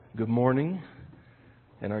Good morning.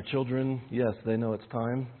 And our children, yes, they know it's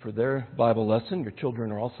time for their Bible lesson. Your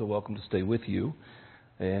children are also welcome to stay with you.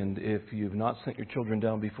 And if you've not sent your children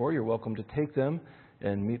down before, you're welcome to take them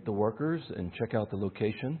and meet the workers and check out the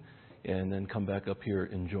location and then come back up here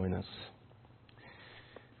and join us.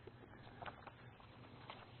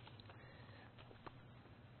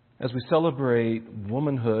 As we celebrate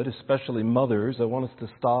womanhood, especially mothers, I want us to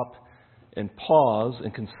stop and pause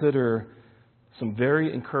and consider some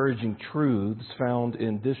very encouraging truths found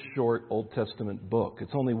in this short Old Testament book.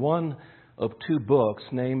 It's only one of two books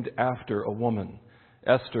named after a woman.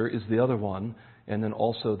 Esther is the other one, and then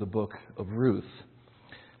also the book of Ruth.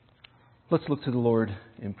 Let's look to the Lord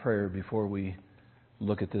in prayer before we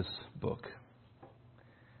look at this book.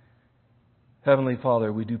 Heavenly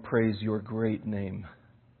Father, we do praise your great name.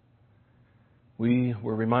 We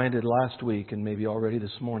were reminded last week, and maybe already this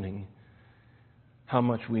morning, how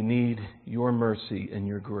much we need your mercy and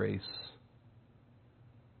your grace.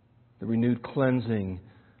 The renewed cleansing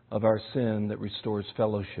of our sin that restores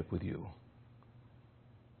fellowship with you.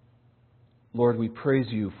 Lord, we praise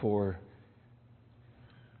you for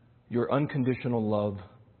your unconditional love,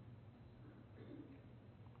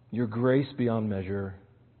 your grace beyond measure,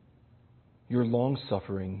 your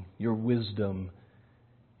long-suffering, your wisdom,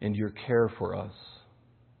 and your care for us.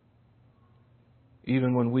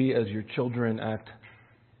 Even when we as your children act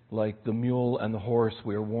like the mule and the horse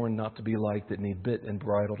we are warned not to be like, that need bit and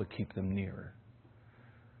bridle to keep them near.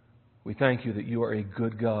 We thank you that you are a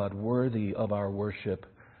good God, worthy of our worship,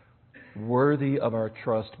 worthy of our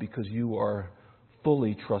trust, because you are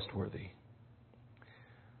fully trustworthy.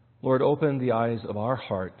 Lord, open the eyes of our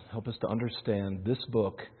heart. Help us to understand this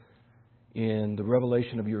book in the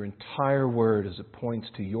revelation of your entire word as it points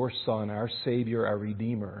to your Son, our Savior, our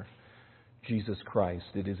Redeemer, Jesus Christ.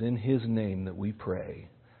 It is in His name that we pray.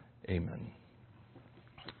 Amen.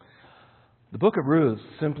 The book of Ruth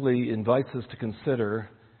simply invites us to consider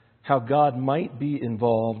how God might be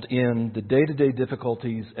involved in the day-to-day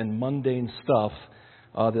difficulties and mundane stuff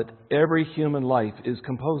that every human life is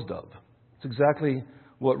composed of. It's exactly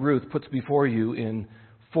what Ruth puts before you in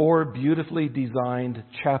 4 beautifully designed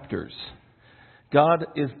chapters. God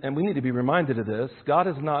is, and we need to be reminded of this, God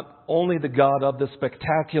is not only the God of the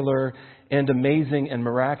spectacular and amazing and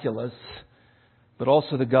miraculous, but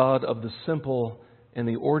also the God of the simple and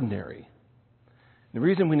the ordinary. The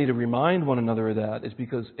reason we need to remind one another of that is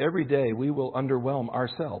because every day we will underwhelm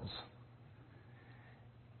ourselves.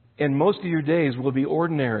 And most of your days will be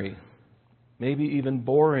ordinary, maybe even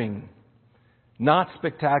boring, not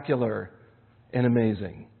spectacular and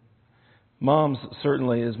amazing. Moms,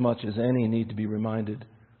 certainly as much as any, need to be reminded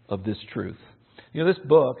of this truth. You know, this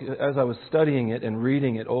book, as I was studying it and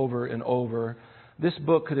reading it over and over, this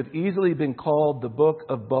book could have easily been called the Book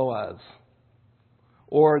of Boaz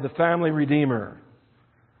or the Family Redeemer.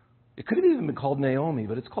 It could have even been called Naomi,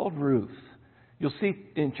 but it's called Ruth. You'll see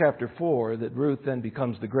in chapter 4 that Ruth then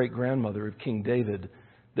becomes the great-grandmother of King David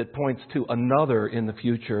that points to another in the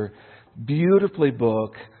future. Beautifully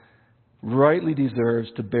book, rightly deserves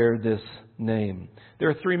to bear this name. There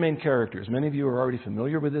are 3 main characters. Many of you are already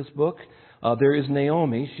familiar with this book. There is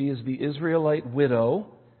Naomi. She is the Israelite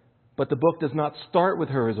widow, but the book does not start with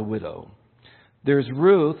her as a widow. There's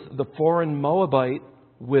Ruth, the foreign Moabite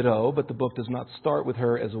widow, but the book does not start with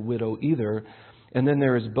her as a widow either. And then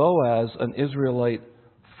there is Boaz, an Israelite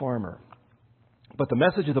farmer. But the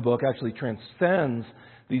message of the book actually transcends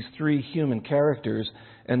these 3 human characters,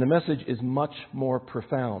 and the message is much more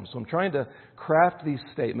profound. So I'm trying to craft these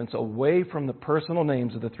statements away from the personal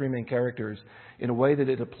names of the 3 main characters in a way that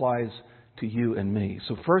it applies to you and me.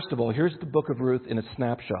 So first of all, here's the book of Ruth in a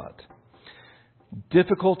snapshot.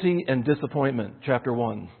 Difficulty and disappointment, chapter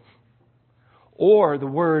 1. Or the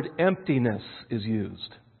word emptiness is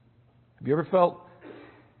used. Have you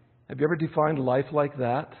ever defined life like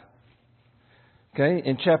that? Okay,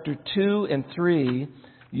 in chapter 2 and 3,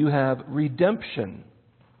 you have redemption.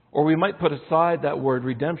 Or we might put aside that word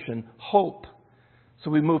redemption, hope. So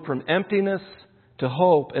we move from emptiness to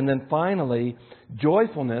hope, and then finally,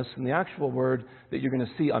 joyfulness, and the actual word that you're going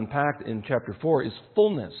to see unpacked in chapter 4 is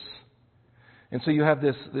fullness. And so you have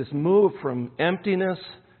this move from emptiness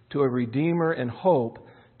to a redeemer and hope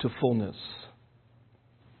to fullness.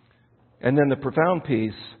 And then the profound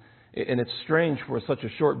piece, and it's strange for such a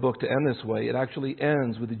short book to end this way, it actually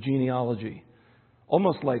ends with a genealogy.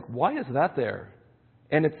 Almost like, why is that there?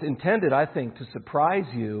 And it's intended, I think, to surprise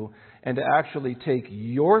you and to actually take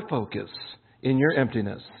your focus in your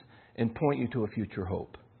emptiness and point you to a future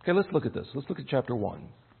hope. Okay, let's look at this. Let's look at chapter 1.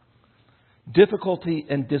 Difficulty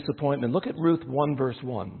and disappointment. Look at Ruth 1, verse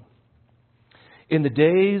 1. In the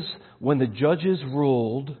days when the judges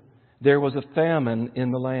ruled, there was a famine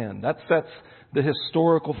in the land. That sets the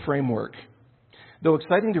historical framework. Though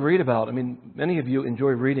exciting to read about, many of you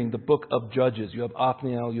enjoy reading the book of Judges. You have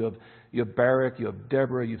Othniel, you have Barak, you have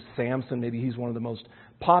Deborah, you have Samson. Maybe he's one of the most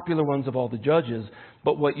popular ones of all the judges.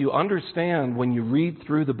 But what you understand when you read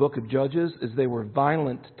through the book of Judges is they were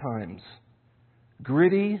violent times.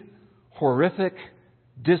 Gritty, horrific,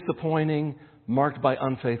 disappointing, marked by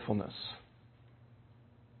unfaithfulness.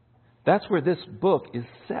 That's where this book is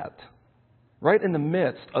set. Right in the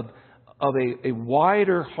midst of a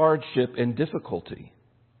wider hardship and difficulty.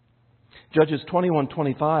 Judges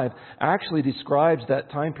 21:25 actually describes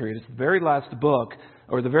that time period. It's the very last book,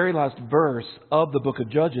 or the very last verse of the book of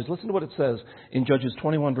Judges. Listen to what it says in Judges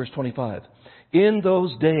 21, verse 25. In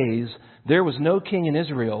those days, there was no king in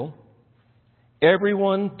Israel.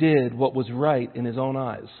 Everyone did what was right in his own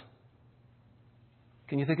eyes.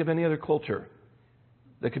 Can you think of any other culture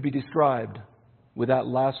that could be described with that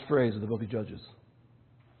last phrase of the book of Judges?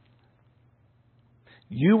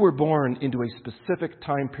 You were born into a specific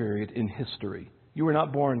time period in history. You were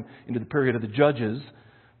not born into the period of the Judges,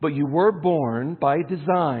 but you were born by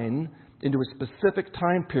design into a specific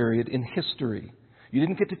time period in history. You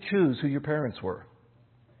didn't get to choose who your parents were.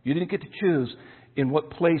 You didn't get to choose in what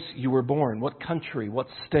place you were born, what country, what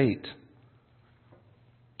state,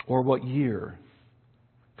 or what year.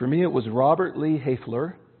 For me, it was Robert Lee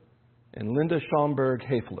Hafler and Linda Schomburg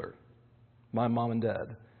Hafler, my mom and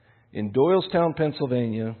dad, in Doylestown,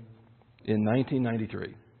 Pennsylvania in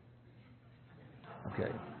 1993.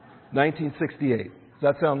 Okay, 1968. Does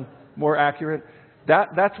that sound more accurate?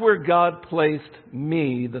 That's where God placed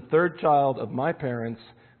me, the third child of my parents,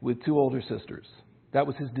 with two older sisters. That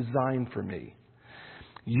was His design for me.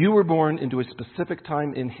 You were born into a specific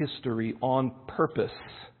time in history on purpose.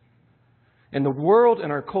 And the world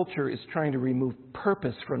and our culture is trying to remove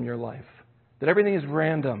purpose from your life. That everything is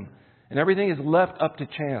random and everything is left up to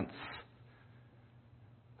chance.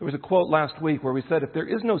 There was a quote last week where we said, if there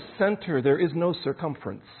is no center, there is no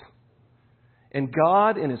circumference. And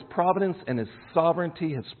God, in His providence and His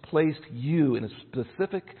sovereignty, has placed you in a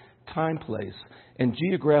specific time, place, and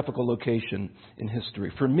geographical location in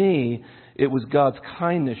history. For me, it was God's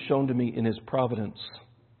kindness shown to me in His providence.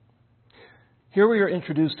 Here we are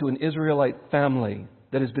introduced to an Israelite family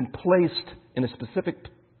that has been placed in a specific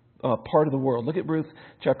part of the world. Look at Ruth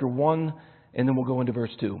chapter 1, and then we'll go into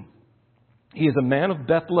verse 2. He is a man of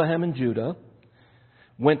Bethlehem in Judah,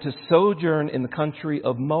 went to sojourn in the country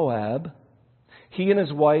of Moab. He and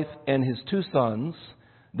his wife and his two sons.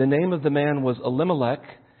 The name of the man was Elimelech,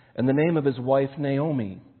 and the name of his wife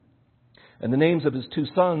Naomi. And the names of his two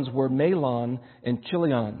sons were Mahlon and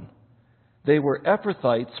Chilion. They were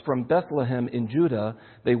Ephrathites from Bethlehem in Judah.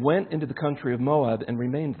 They went into the country of Moab and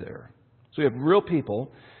remained there. So we have real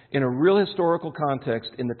people in a real historical context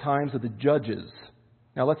in the times of the Judges.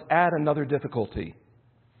 Now let's add another difficulty.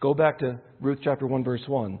 Go back to Ruth chapter 1, verse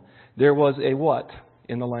 1. There was a what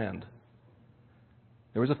in the land?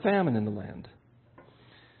 There was a famine in the land.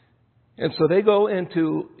 And so they go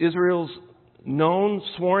into Israel's known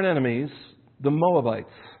sworn enemies, the Moabites.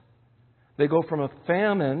 They go from a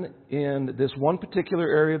famine in this one particular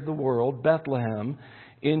area of the world, Bethlehem,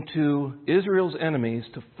 into Israel's enemies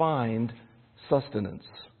to find sustenance.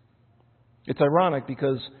 It's ironic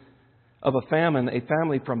because of a famine, a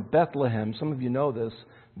family from Bethlehem, some of you know this,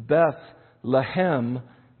 Bethlehem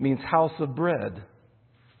means house of bread.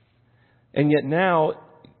 And yet now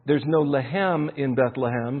there's no lehem in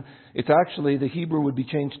Bethlehem. It's actually, the Hebrew would be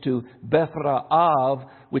changed to Bethra'av,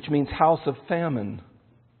 which means house of famine.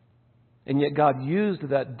 And yet God used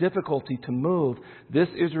that difficulty to move this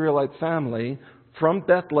Israelite family from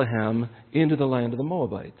Bethlehem into the land of the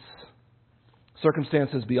Moabites.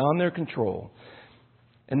 Circumstances beyond their control.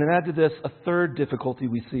 And then add to this a third difficulty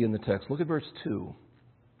we see in the text. Look at verse 2.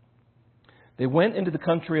 They went into the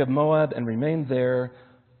country of Moab and remained there,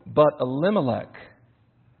 but Elimelech,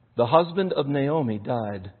 the husband of Naomi,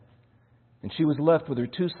 died, and she was left with her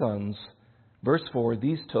two sons. Verse 4,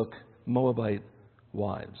 these took Moabite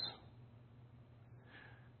wives.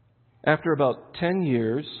 After about 10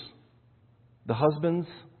 years, the husbands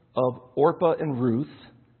of Orpah and Ruth,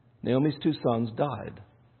 Naomi's two sons, died.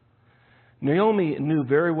 Naomi knew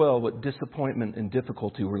very well what disappointment and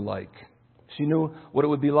difficulty were like. She knew what it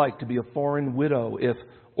would be like to be a foreign widow if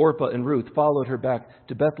Orpah and Ruth followed her back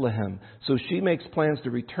to Bethlehem. So she makes plans to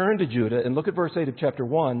return to Judah. And look at verse 8 of chapter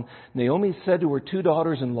 1. Naomi said to her two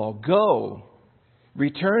daughters-in-law, "Go,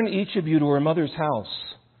 return each of you to her mother's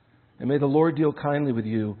house, and may the Lord deal kindly with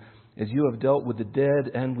you as you have dealt with the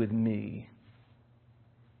dead and with me."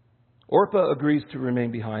 Orpah agrees to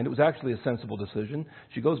remain behind. It was actually a sensible decision.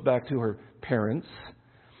 She goes back to her parents.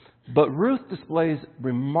 But Ruth displays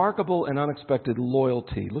remarkable and unexpected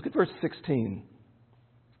loyalty. Look at verse 16.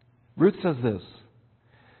 Ruth says this,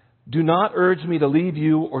 "Do not urge me to leave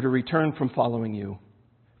you or to return from following you.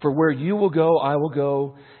 For where you will go, I will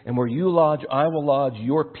go, and where you lodge, I will lodge.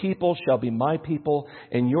 Your people shall be my people,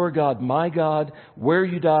 and your God my God. Where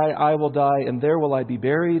you die, I will die, and there will I be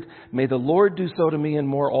buried. May the Lord do so to me and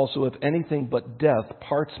more also, if anything but death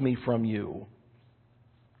parts me from you."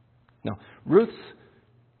 Now, Ruth's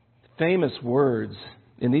famous words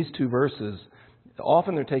in these two verses,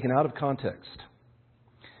 often they're taken out of context.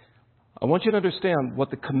 I want you to understand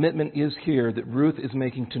what the commitment is here that Ruth is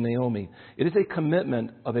making to Naomi. It is a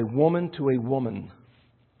commitment of a woman to a woman,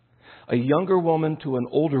 a younger woman to an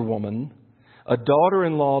older woman, a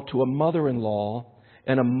daughter-in-law to a mother-in-law,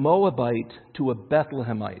 and a Moabite to a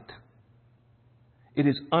Bethlehemite. It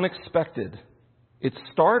is unexpected. It's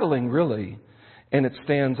startling, really, and it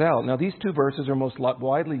stands out. Now, these two verses are most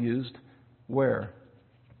widely used where?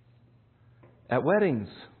 At weddings,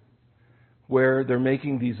 where they're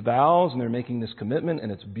making these vows and they're making this commitment,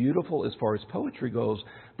 and it's beautiful as far as poetry goes.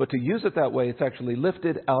 But to use it that way, it's actually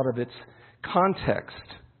lifted out of its context.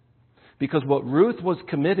 Because what Ruth was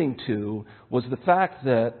committing to was the fact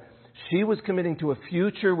that she was committing to a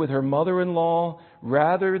future with her mother-in-law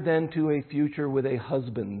rather than to a future with a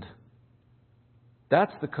husband.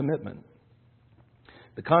 That's the commitment.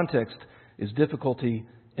 The context is difficulty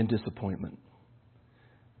and disappointment.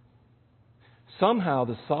 Somehow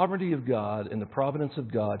the sovereignty of God and the providence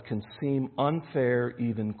of God can seem unfair,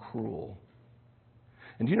 even cruel.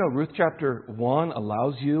 And do you know Ruth chapter 1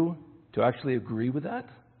 allows you to actually agree with that?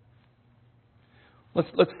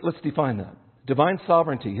 Let's define that. Divine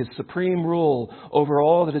sovereignty, His supreme rule over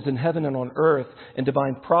all that is in heaven and on earth, and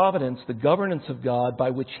divine providence, the governance of God by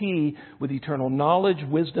which He, with eternal knowledge,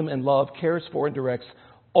 wisdom, and love, cares for and directs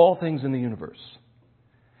all things in the universe.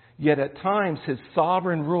 Yet at times His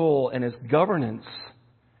sovereign rule and His governance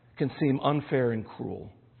can seem unfair and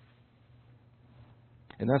cruel.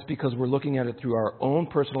 And that's because we're looking at it through our own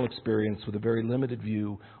personal experience with a very limited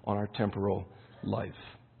view on our temporal life.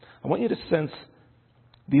 I want you to sense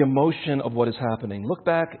the emotion of what is happening. Look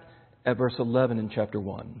back at verse 11 in chapter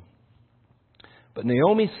 1. "But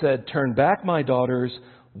Naomi said, 'Turn back, my daughters.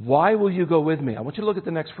 Why will you go with me?'" I want you to look at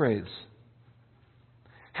the next phrase.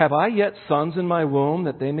 "Have I yet sons in my womb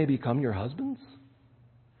that they may become your husbands?"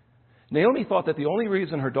 Naomi thought that the only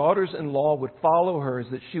reason her daughters-in-law would follow her is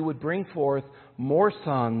that she would bring forth more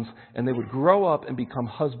sons and they would grow up and become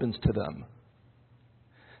husbands to them.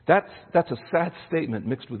 That's a sad statement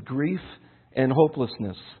mixed with grief and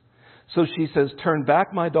hopelessness. So she says, "Turn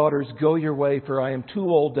back, my daughters, go your way, for I am too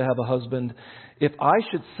old to have a husband. If I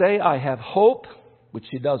should say I have hope," which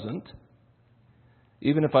she doesn't,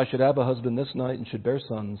 "even if I should have a husband this night and should bear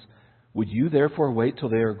sons, would you therefore wait till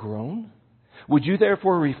they are grown? Would you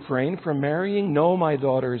therefore refrain from marrying? No, my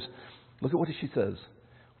daughters," look at what she says,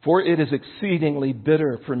 "for it is exceedingly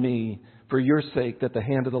bitter for me, for your sake, that the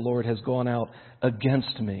hand of the Lord has gone out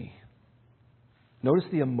against me." Notice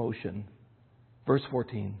the emotion. Verse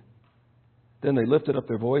 14. "Then they lifted up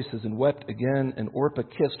their voices and wept again, and Orpah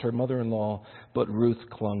kissed her mother-in-law, but Ruth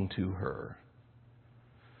clung to her."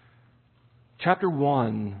 Chapter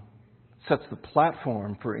 1 sets the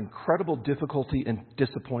platform for incredible difficulty and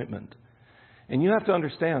disappointment. And you have to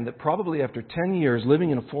understand that probably after 10 years living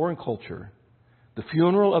in a foreign culture, the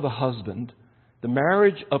funeral of a husband, the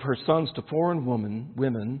marriage of her sons to foreign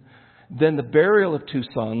women, then the burial of two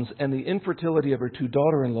sons, and the infertility of her two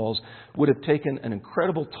daughter-in-laws would have taken an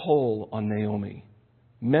incredible toll on Naomi,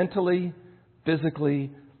 mentally,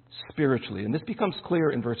 physically, spiritually. And this becomes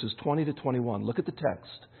clear in verses 20 to 21. Look at the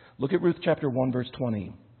text. Look at Ruth chapter 1, verse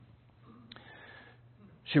 20.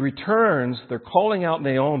 She returns. They're calling out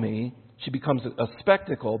Naomi. She becomes a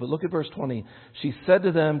spectacle. But look at verse 20. "She said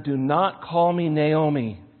to them, 'Do not call me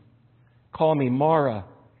Naomi. Call me Mara.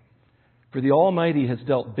 For the Almighty has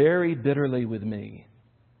dealt very bitterly with me.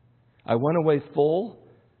 I went away full,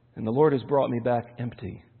 and the Lord has brought me back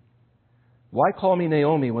empty. Why call me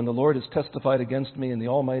Naomi when the Lord has testified against me and the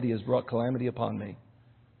Almighty has brought calamity upon me?'"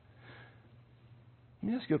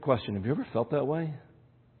 Let me ask you a question. Have you ever felt that way?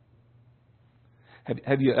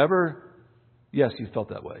 Have you ever? Yes, you felt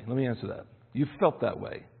that way. Let me answer that. You've felt that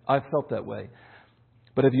way. I've felt that way.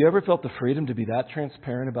 But have you ever felt the freedom to be that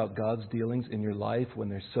transparent about God's dealings in your life when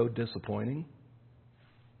they're so disappointing?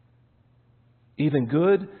 Even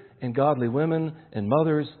good and godly women and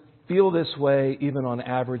mothers feel this way even on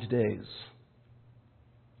average days.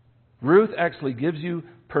 Ruth actually gives you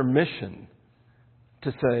permission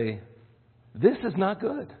to say, "This is not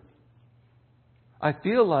good. I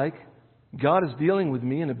feel like God is dealing with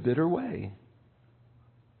me in a bitter way."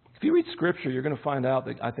 If you read Scripture, you're going to find out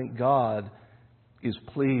that I think God is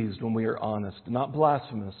pleased when we are honest, not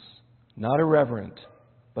blasphemous, not irreverent,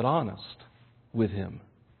 but honest with Him.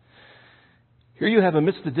 Here you have,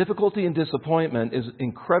 amidst the difficulty and disappointment, is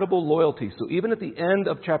incredible loyalty. So even at the end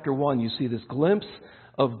of chapter 1, you see this glimpse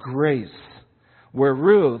of grace where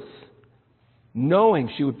Ruth, knowing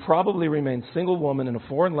she would probably remain single woman in a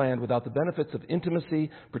foreign land without the benefits of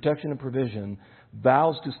intimacy, protection, and provision,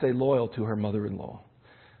 vows to stay loyal to her mother-in-law.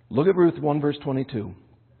 Look at Ruth 1 verse 22.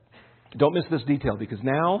 Don't miss this detail, because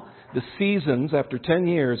now the seasons after 10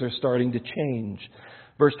 years are starting to change.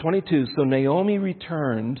 Verse 22, so Naomi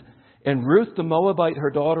returned, and Ruth the Moabite, her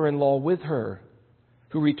daughter-in-law, with her,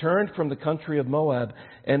 who returned from the country of Moab,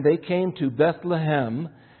 and they came to Bethlehem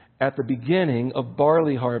at the beginning of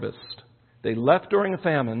barley harvest. They left during a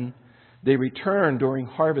famine. They returned during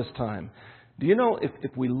harvest time. Do you know,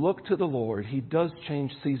 if we look to the Lord, He does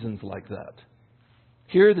change seasons like that.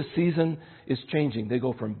 Here the season is changing. They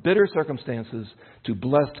go from bitter circumstances to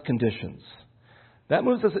blessed conditions. That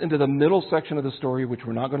moves us into the middle section of the story, which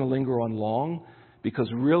we're not going to linger on long, because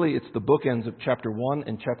really it's the bookends of chapter 1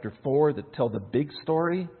 and chapter 4 that tell the big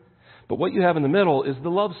story. But what you have in the middle is the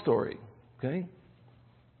love story. Okay?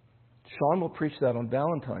 Sean will preach that on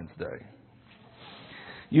Valentine's Day.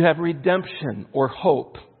 You have redemption or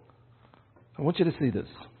hope. I want you to see this.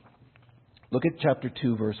 Look at chapter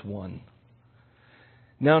 2, verse 1.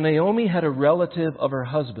 Now Naomi had a relative of her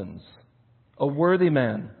husband's, a worthy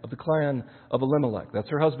man of the clan of Elimelech.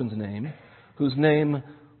 That's her husband's name, whose name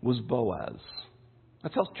was Boaz.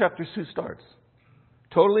 That's how chapter 2 starts.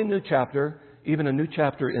 Totally new chapter, even a new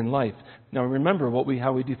chapter in life. Now remember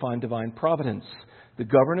how we define divine providence. The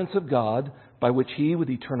governance of God by which He,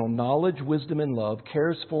 with eternal knowledge, wisdom, and love,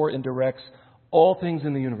 cares for and directs all things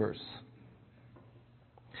in the universe.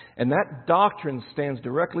 And that doctrine stands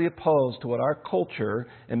directly opposed to what our culture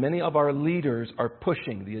and many of our leaders are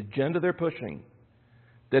pushing, the agenda they're pushing,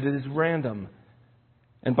 that it is random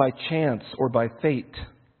and by chance or by fate.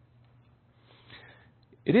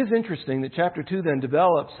 It is interesting that chapter 2 then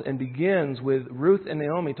develops and begins with Ruth and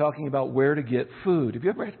Naomi talking about where to get food. Have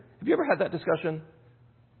you ever had that discussion?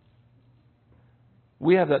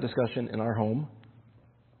 We have that discussion in our home.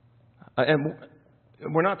 And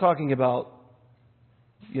we're not talking about,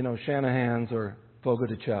 Shanahan's or Fogo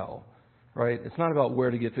de Chao, right? It's not about where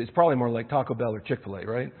to get food. It's probably more like Taco Bell or Chick-fil-A,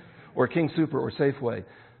 right? Or King Super or Safeway.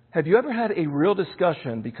 Have you ever had a real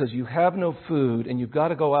discussion because you have no food and you've got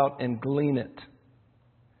to go out and glean it?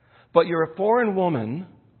 But you're a foreign woman,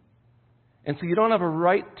 and so you don't have a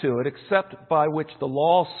right to it, except by which the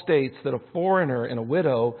law states that a foreigner and a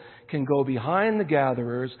widow can go behind the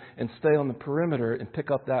gatherers and stay on the perimeter and pick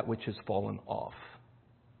up that which has fallen off.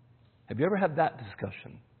 Have you ever had that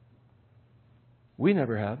discussion? We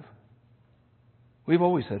never have. We've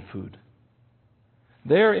always had food.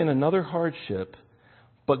 They're in another hardship,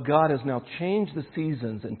 but God has now changed the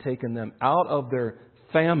seasons and taken them out of their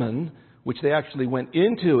famine, which they actually went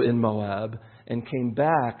into in Moab, and came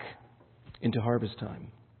back into harvest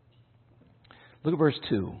time. Look at verse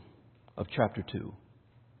 2 of chapter 2.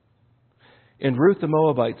 And Ruth the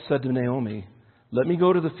Moabite said to Naomi, let me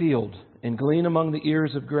go to the field and glean among the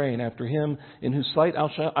ears of grain after him in whose sight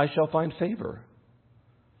I shall find favor.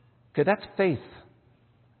 Okay, that's faith.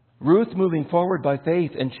 Ruth moving forward by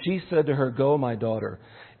faith, and she said to her, go, my daughter.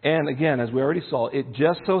 And again, as we already saw, it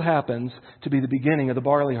just so happens to be the beginning of the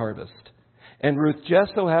barley harvest. And Ruth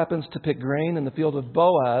just so happens to pick grain in the field of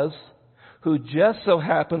Boaz, who just so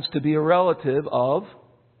happens to be a relative of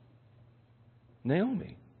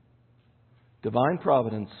Naomi. Divine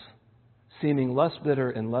providence, seeming less bitter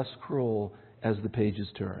and less cruel as the pages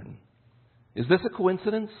turn. Is this a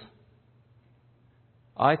coincidence?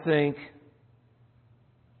 I think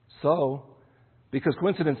so, because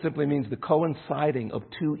coincidence simply means the coinciding of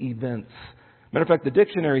two events. Matter of fact, the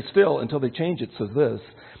dictionary still, until they change it, says this: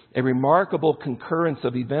 a remarkable concurrence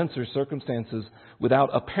of events or circumstances without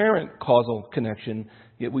apparent causal connection,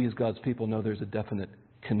 yet we as God's people know there's a definite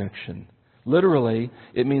connection. Literally,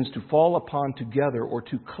 it means to fall upon together or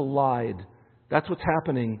to collide. That's what's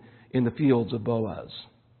happening in the fields of Boaz.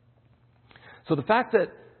 So the fact that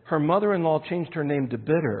her mother-in-law changed her name to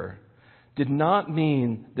Bitter did not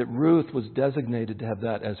mean that Ruth was designated to have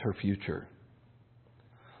that as her future.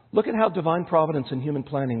 Look at how divine providence and human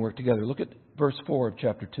planning work together. Look at verse 4 of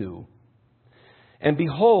chapter 2. And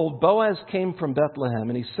behold, Boaz came from Bethlehem,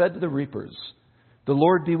 and he said to the reapers, the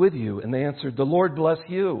Lord be with you. And they answered, the Lord bless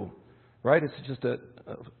you. Right? It's just a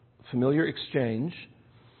familiar exchange.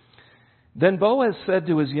 Then Boaz said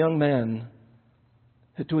to his young man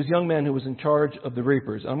who was in charge of the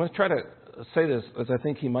reapers. I'm going to try to say this as I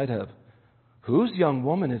think he might have. "Whose young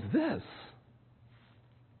woman is this?"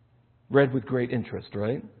 Read with great interest,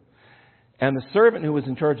 right? And the servant who was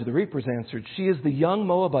in charge of the reapers answered, "She is the young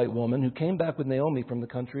Moabite woman who came back with Naomi from the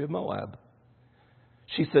country of Moab."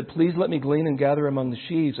 She said, "Please let me glean and gather among the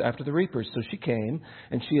sheaves after the reapers." So she came,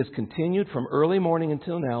 and she has continued from early morning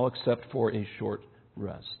until now, except for a short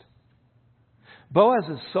rest. Boaz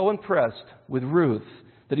is so impressed with Ruth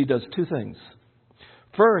that he does two things.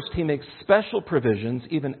 First, he makes special provisions,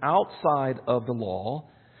 even outside of the law,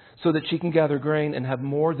 so that she can gather grain and have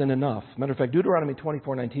more than enough. Matter of fact, Deuteronomy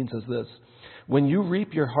 24:19 says this: "When you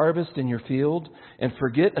reap your harvest in your field and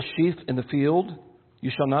forget a sheaf in the field,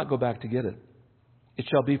 you shall not go back to get it. It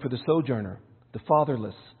shall be for the sojourner, the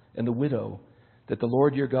fatherless, and the widow, that the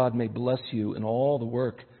Lord your God may bless you in all the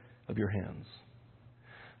work of your hands."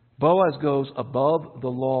 Boaz goes above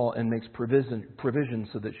the law and makes provision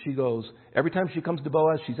so that she goes, every time she comes to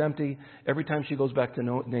Boaz, she's empty. Every time she goes back to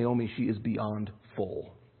Naomi, she is beyond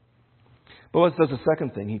full. Boaz does a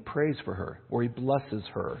second thing. He prays for her, or he blesses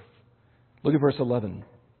her. Look at verse 11.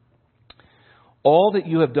 "All that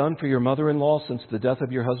you have done for your mother-in-law since the death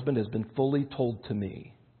of your husband has been fully told to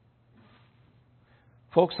me."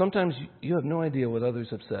 Folks, sometimes you have no idea what others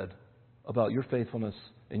have said about your faithfulness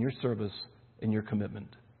and your service and your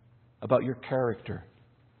commitment, about your character,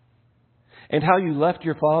 and how you left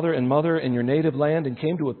your father and mother and your native land and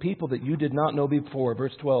came to a people that you did not know before.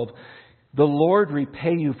 Verse 12, "The Lord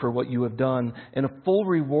repay you for what you have done, and a full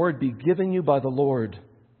reward be given you by the Lord,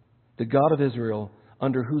 the God of Israel,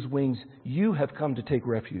 under whose wings you have come to take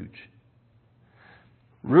refuge."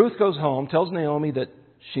 Ruth goes home, tells Naomi that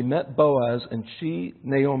she met Boaz, and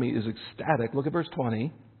Naomi, is ecstatic. Look at verse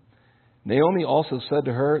 20. Naomi also said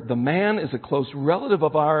to her, "The man is a close relative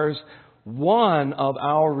of ours, one of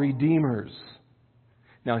our redeemers."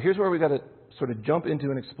 Now, here's where we've got to sort of jump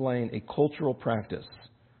into and explain a cultural practice.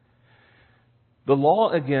 The law,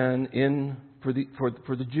 again, for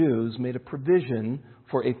the Jews, made a provision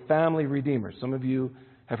for a family redeemer. Some of you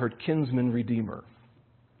have heard kinsman redeemer.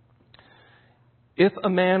 If a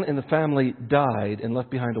man in the family died and left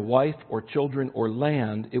behind a wife or children or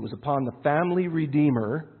land, it was upon the family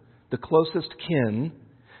redeemer, the closest kin,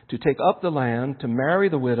 to take up the land, to marry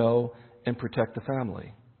the widow, and protect the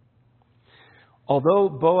family. Although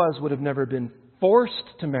Boaz would have never been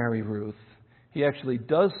forced to marry Ruth, he actually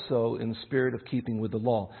does so in the spirit of keeping with the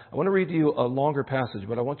law. I want to read to you a longer passage,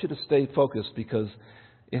 but I want you to stay focused because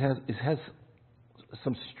it has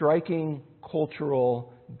some striking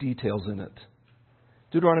cultural details in it.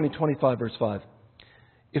 Deuteronomy 25, verse 5.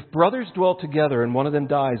 "If brothers dwell together and one of them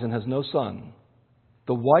dies and has no son,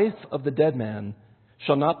 the wife of the dead man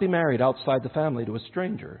shall not be married outside the family to a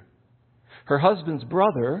stranger. Her husband's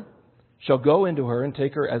brother shall go into her and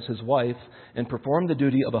take her as his wife and perform the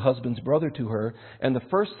duty of a husband's brother to her, and the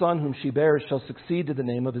first son whom she bears shall succeed to the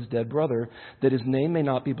name of his dead brother, that his name may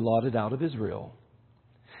not be blotted out of Israel.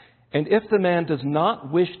 And if the man does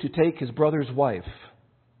not wish to take his brother's wife,"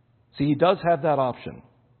 see, he does have that option,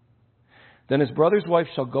 "then his brother's wife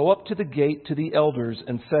shall go up to the gate to the elders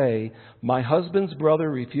and say, 'My husband's brother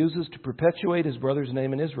refuses to perpetuate his brother's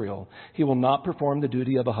name in Israel. He will not perform the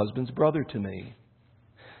duty of a husband's brother to me.'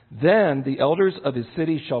 Then the elders of his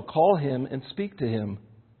city shall call him and speak to him.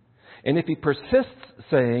 And if he persists,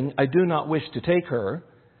 saying, 'I do not wish to take her,'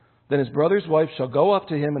 then his brother's wife shall go up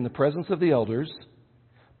to him in the presence of the elders,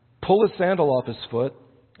 pull his sandal off his foot,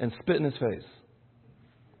 and spit in his face."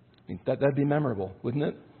 I mean, that'd be memorable, wouldn't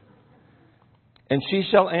it? "And she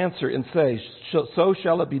shall answer and say, 'So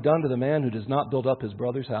shall it be done to the man who does not build up his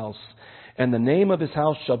brother's house. And the name of his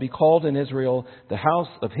house shall be called in Israel, the house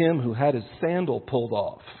of him who had his sandal pulled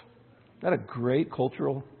off.'" Isn't that a great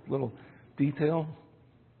cultural little detail?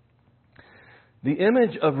 The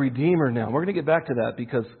image of Redeemer now. We're going to get back to that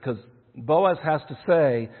because Boaz has to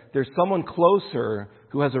say there's someone closer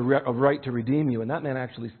who has a right to redeem you, and that man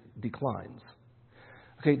actually declines.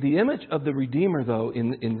 Okay, the image of the Redeemer, though,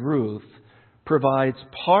 in Ruth provides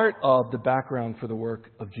part of the background for the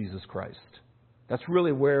work of Jesus Christ. That's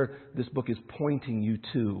really where this book is pointing you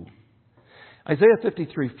to. Isaiah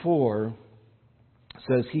 53:4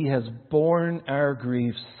 says, "He has borne our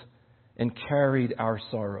griefs and carried our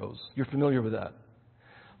sorrows." You're familiar with that.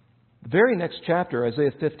 The very next chapter,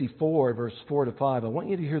 Isaiah 54, verse 4 to 5, I want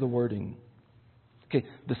you to hear the wording. Okay,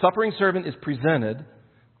 the suffering servant is presented.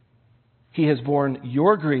 He has borne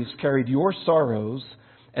your griefs, carried your sorrows.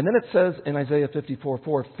 And then it says in Isaiah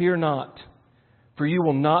 54:4, "Fear not, for you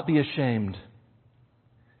will not be ashamed.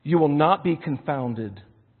 You will not be confounded,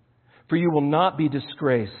 for you will not be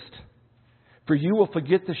disgraced. For you will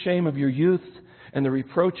forget the shame of your youth, and the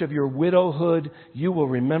reproach of your widowhood you will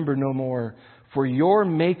remember no more. For your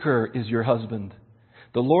Maker is your husband.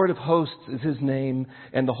 The Lord of hosts is his name,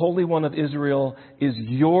 and the Holy One of Israel is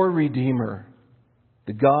your Redeemer.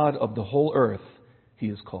 The God of the whole earth, he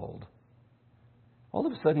is called. All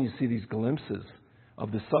of a sudden you see these glimpses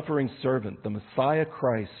of the suffering servant, the Messiah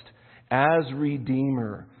Christ, as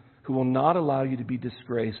Redeemer, who will not allow you to be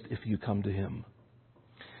disgraced if you come to him.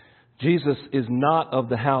 Jesus is not of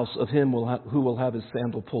the house of him who will have his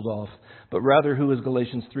sandal pulled off, but rather who, as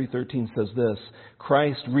Galatians 3:13 says this,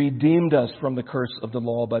 Christ redeemed us from the curse of the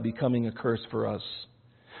law by becoming a curse for us.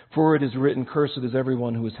 For it is written, cursed is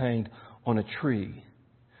everyone who is hanged on a tree.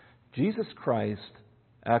 Jesus Christ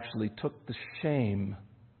actually took the shame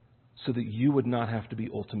so that you would not have to be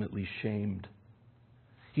ultimately shamed.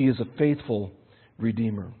 He is a faithful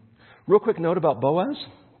Redeemer. Real quick note about Boaz.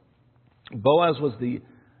 Boaz was the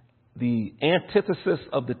antithesis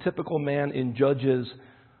of the typical man in Judges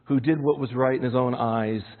who did what was right in his own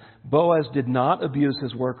eyes. Boaz did not abuse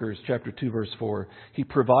his workers, chapter 2, verse 4. He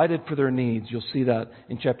provided for their needs. You'll see that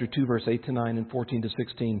in chapter 2, verse 8 to 9 and 14 to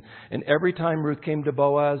 16. And every time Ruth came to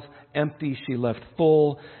Boaz, empty, she left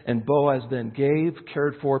full. And Boaz then gave,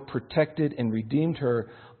 cared for, protected, and redeemed her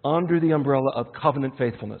under the umbrella of covenant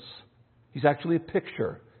faithfulness. He's actually a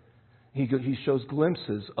picture. He shows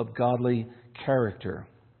glimpses of godly character.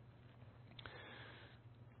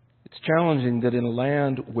 It's challenging that in a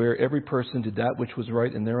land where every person did that which was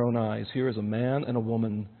right in their own eyes, here is a man and a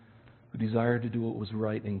woman who desired to do what was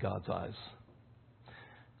right in God's eyes.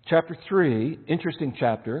 Chapter 3, interesting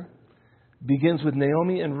chapter, begins with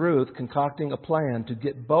Naomi and Ruth concocting a plan to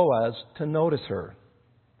get Boaz to notice her.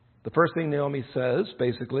 The first thing Naomi says,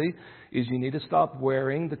 basically, is you need to stop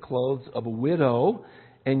wearing the clothes of a widow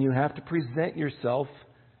and you have to present yourself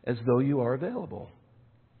as though you are available.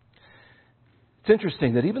 It's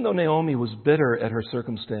interesting that even though Naomi was bitter at her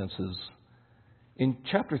circumstances, in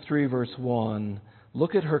chapter 3, verse 1,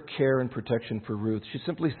 look at her care and protection for Ruth. She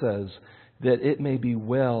simply says that it may be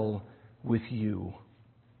well with you.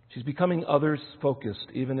 She's becoming others-focused,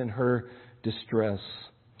 even in her distress.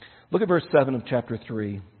 Look at verse 7 of chapter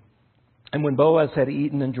 3. And when Boaz had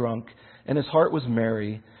eaten and drunk, and his heart was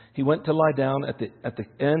merry, he went to lie down at the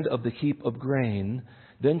end of the heap of grain.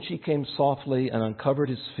 Then she came softly and uncovered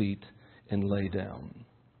his feet and lay down.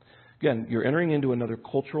 Again, you're entering into another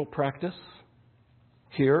cultural practice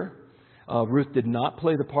here. Ruth did not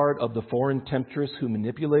play the part of the foreign temptress who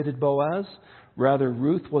manipulated Boaz. Rather,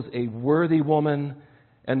 Ruth was a worthy woman,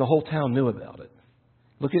 and the whole town knew about it.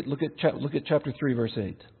 Look at chapter 3, verse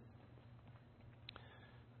 8.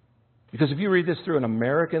 Because if you read this through an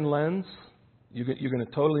American lens, you're going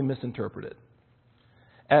to totally misinterpret it.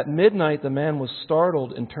 At midnight, the man was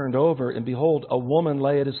startled and turned over, and behold, a woman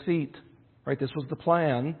lay at his feet. Right, this was the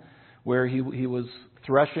plan where he was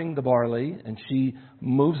threshing the barley, and she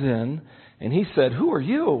moves in, and he said, "Who are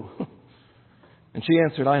you?" And she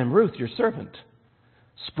answered, "I am Ruth, your servant.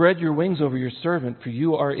 Spread your wings over your servant, for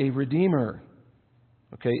you are a redeemer."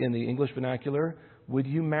 Okay, in the English vernacular, would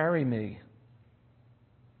you marry me?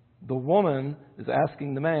 The woman is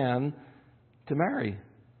asking the man to marry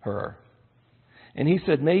her. And he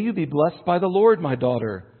said, "May you be blessed by the Lord, my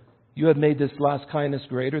daughter. You have made this last kindness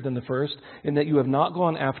greater than the first, in that you have not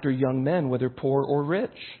gone after young men, whether poor or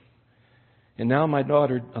rich. And now, my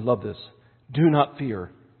daughter," I love this, "do not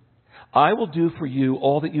fear. I will do for you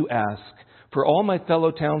all that you ask, for all my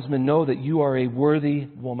fellow townsmen know that you are a worthy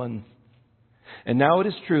woman. And now it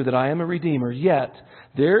is true that I am a redeemer, yet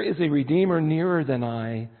there is a redeemer nearer than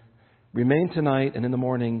I. Remain tonight, and in the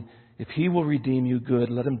morning, if he will redeem you, good,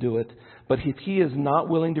 let him do it. But if he is not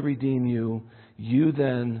willing to redeem you, you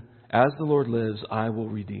then, as the Lord lives, I will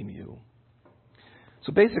redeem you."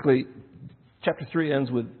 So basically, chapter 3 ends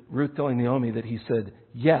with Ruth telling Naomi that he said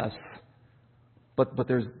yes, but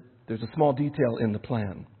there's a small detail in the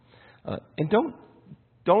plan. And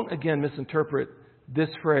don't again misinterpret this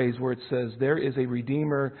phrase where it says, "There is a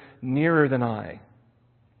Redeemer nearer than I."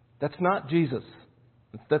 That's not Jesus.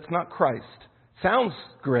 That's not Christ. Sounds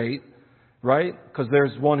great, right? Because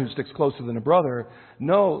there's one who sticks closer than a brother.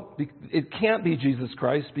 No, it can't be Jesus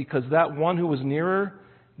Christ, because that one who was nearer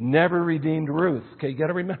never redeemed Ruth. Okay, you got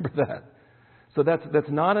to remember that. So that's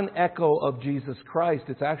not an echo of Jesus Christ.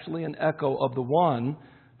 It's actually an echo of the one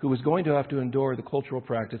who was going to have to endure the cultural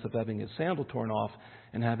practice of having his sandal torn off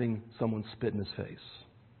and having someone spit in his face.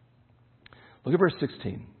 Look at verse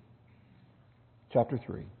 16, chapter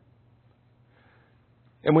 3.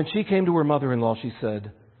 And when she came to her mother-in-law,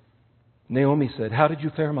 Naomi said, "How did you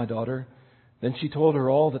fare, my daughter?" Then she told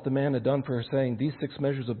her all that the man had done for her, saying, "These 6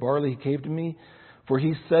 measures of barley he gave to me, for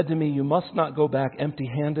he said to me, you must not go back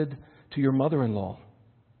empty-handed to your mother-in-law."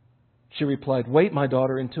 She replied, "Wait, my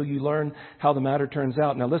daughter, until you learn how the matter turns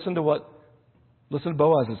out." Now listen to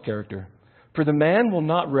Boaz's character. "For the man will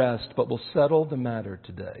not rest, but will settle the matter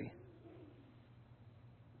today."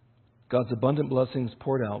 God's abundant blessings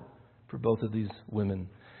poured out for both of these women.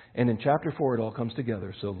 And in chapter 4, it all comes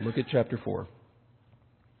together. So look at chapter 4.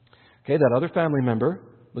 Okay, that other family member,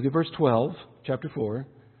 look at verse 12, chapter 4.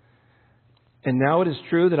 "And now it is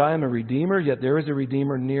true that I am a redeemer, yet there is a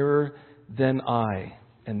redeemer nearer than I."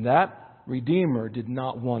 And that redeemer did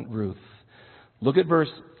not want Ruth. Look at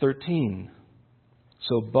verse 13.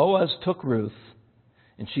 "So Boaz took Ruth,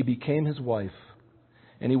 and she became his wife.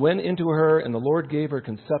 And he went into her, and the Lord gave her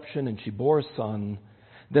conception, and she bore a son.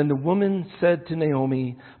 Then the woman said to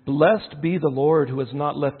Naomi, 'Blessed be the Lord who has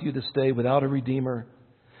not left you this day without a redeemer,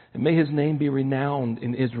 and may his name be renowned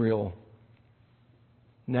in Israel.'"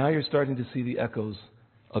 Now you're starting to see the echoes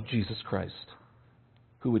of Jesus Christ,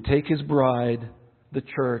 who would take his bride, the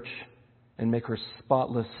church, and make her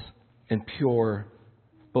spotless and pure,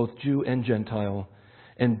 both Jew and Gentile.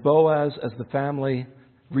 And Boaz, as the family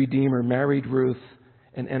redeemer, married Ruth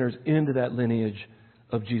and enters into that lineage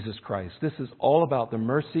of Jesus Christ. This is all about the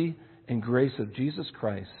mercy and grace of Jesus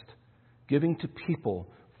Christ, giving to people,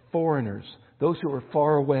 foreigners, those who are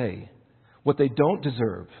far away, what they don't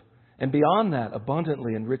deserve, and beyond that,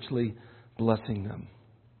 abundantly and richly blessing them.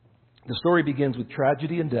 The story begins with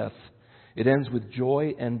tragedy and death. It ends with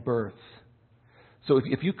joy and birth. So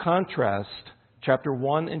if you contrast chapter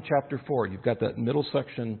 1 and chapter 4, you've got that middle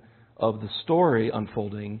section of the story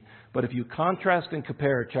unfolding. But if you contrast and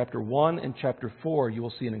compare chapter 1 and chapter 4, you will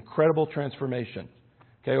see an incredible transformation.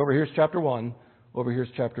 Okay, over here's chapter 1, over here's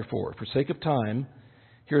chapter 4. For sake of time,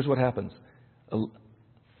 here's what happens.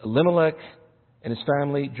 Elimelech and his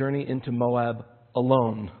family journey into Moab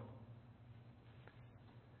alone.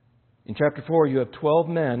 In chapter 4, you have 12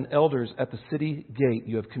 men, elders at the city gate.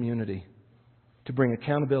 You have community to bring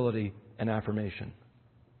accountability and affirmation.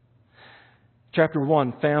 Chapter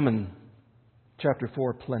 1, famine. Chapter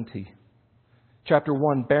 4, plenty. Chapter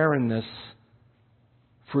 1, barrenness,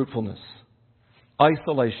 fruitfulness.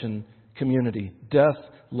 Isolation, community. Death,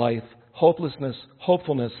 life. Hopelessness,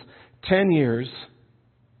 hopefulness. 10 years,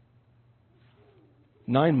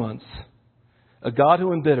 9 months. A God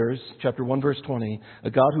who embitters, chapter 1, verse 20. A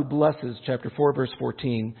God who blesses, chapter 4, verse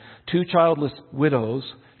 14. 2 childless widows,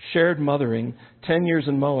 shared mothering, 10 years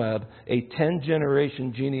in Moab, a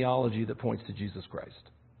 10-generation genealogy that points to Jesus Christ.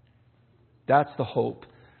 That's the hope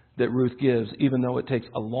that Ruth gives, even though it takes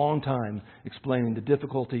a long time explaining the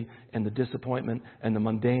difficulty and the disappointment and the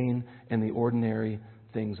mundane and the ordinary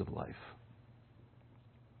things of life.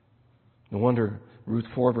 No wonder Ruth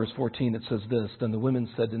 4, verse 14, it says this, "Then the women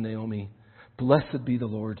said to Naomi, 'Blessed be the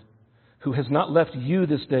Lord, who has not left you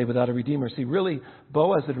this day without a redeemer.'" See, really,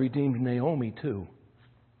 Boaz had redeemed Naomi too.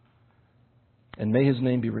 "And may his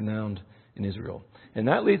name be renowned in Israel." And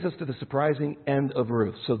that leads us to the surprising end of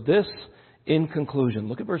Ruth. So this, in conclusion,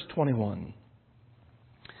 look at verse 21.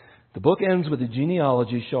 The book ends with a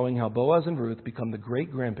genealogy showing how Boaz and Ruth become the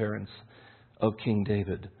great-grandparents of King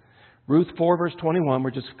David. Ruth 4, verse 21,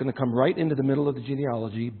 we're just going to come right into the middle of the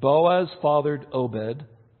genealogy. Boaz fathered Obed,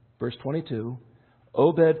 verse 22.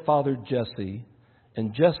 Obed fathered Jesse,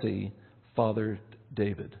 and Jesse fathered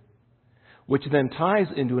David. Which then ties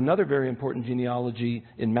into another very important genealogy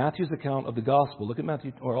in Matthew's account of the gospel. Look at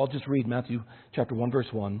Matthew, or I'll just read Matthew chapter 1,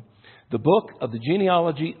 verse 1. The book of the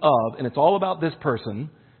genealogy of, and it's all about this person,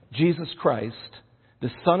 Jesus Christ,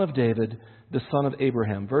 the son of David, the son of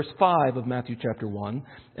Abraham. Verse 5 of Matthew chapter 1.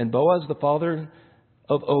 "And Boaz, the father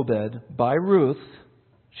of Obed, by Ruth,"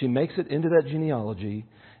 she makes it into that genealogy,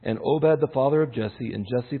 "and Obed, the father of Jesse, and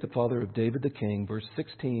Jesse, the father of David the king." Verse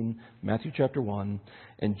 16, Matthew chapter 1.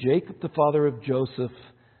 "And Jacob, the father of Joseph,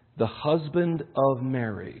 the husband of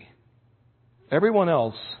Mary." Everyone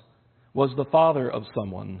else was the father of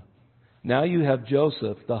someone. Now you have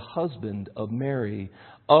Joseph, the husband of Mary,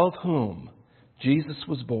 of whom Jesus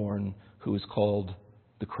was born, who is called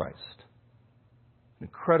the Christ. An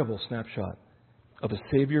incredible snapshot of a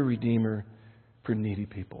Savior, Redeemer for needy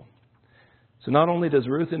people. So not only does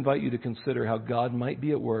Ruth invite you to consider how God might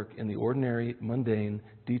be at work in the ordinary, mundane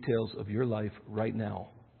details of your life right now.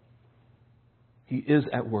 He is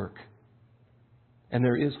at work. And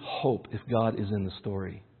there is hope if God is in the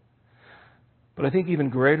story. But I think even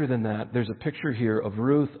greater than that, there's a picture here of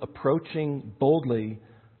Ruth approaching boldly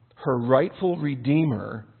her rightful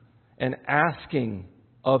Redeemer and asking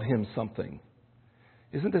of him something.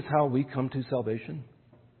 Isn't this how we come to salvation?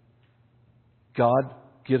 God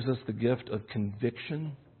gives us the gift of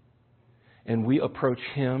conviction, and we approach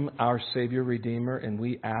him, our Savior, Redeemer, and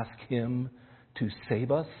we ask him to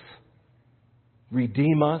save us,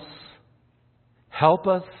 redeem us, Help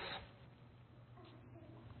us.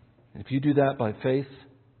 And if you do that by faith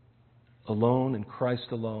alone in Christ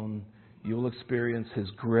alone, you will experience His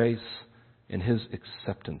grace and His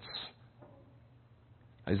acceptance.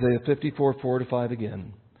 Isaiah 54, 4-5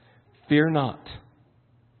 again. Fear not,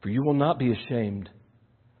 for you will not be ashamed.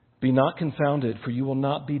 Be not confounded, for you will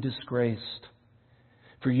not be disgraced.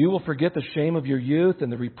 For you will forget the shame of your youth,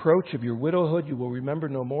 and the reproach of your widowhood you will remember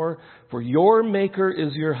no more. For your Maker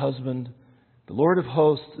is your husband. The Lord of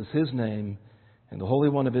hosts is His name, and the Holy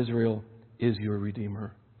One of Israel is your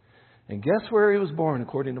Redeemer. And guess where He was born,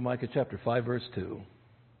 according to Micah chapter 5, verse 2?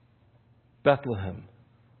 Bethlehem,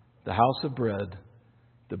 the house of bread,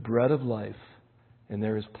 the bread of life, and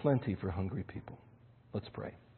there is plenty for hungry people. Let's pray.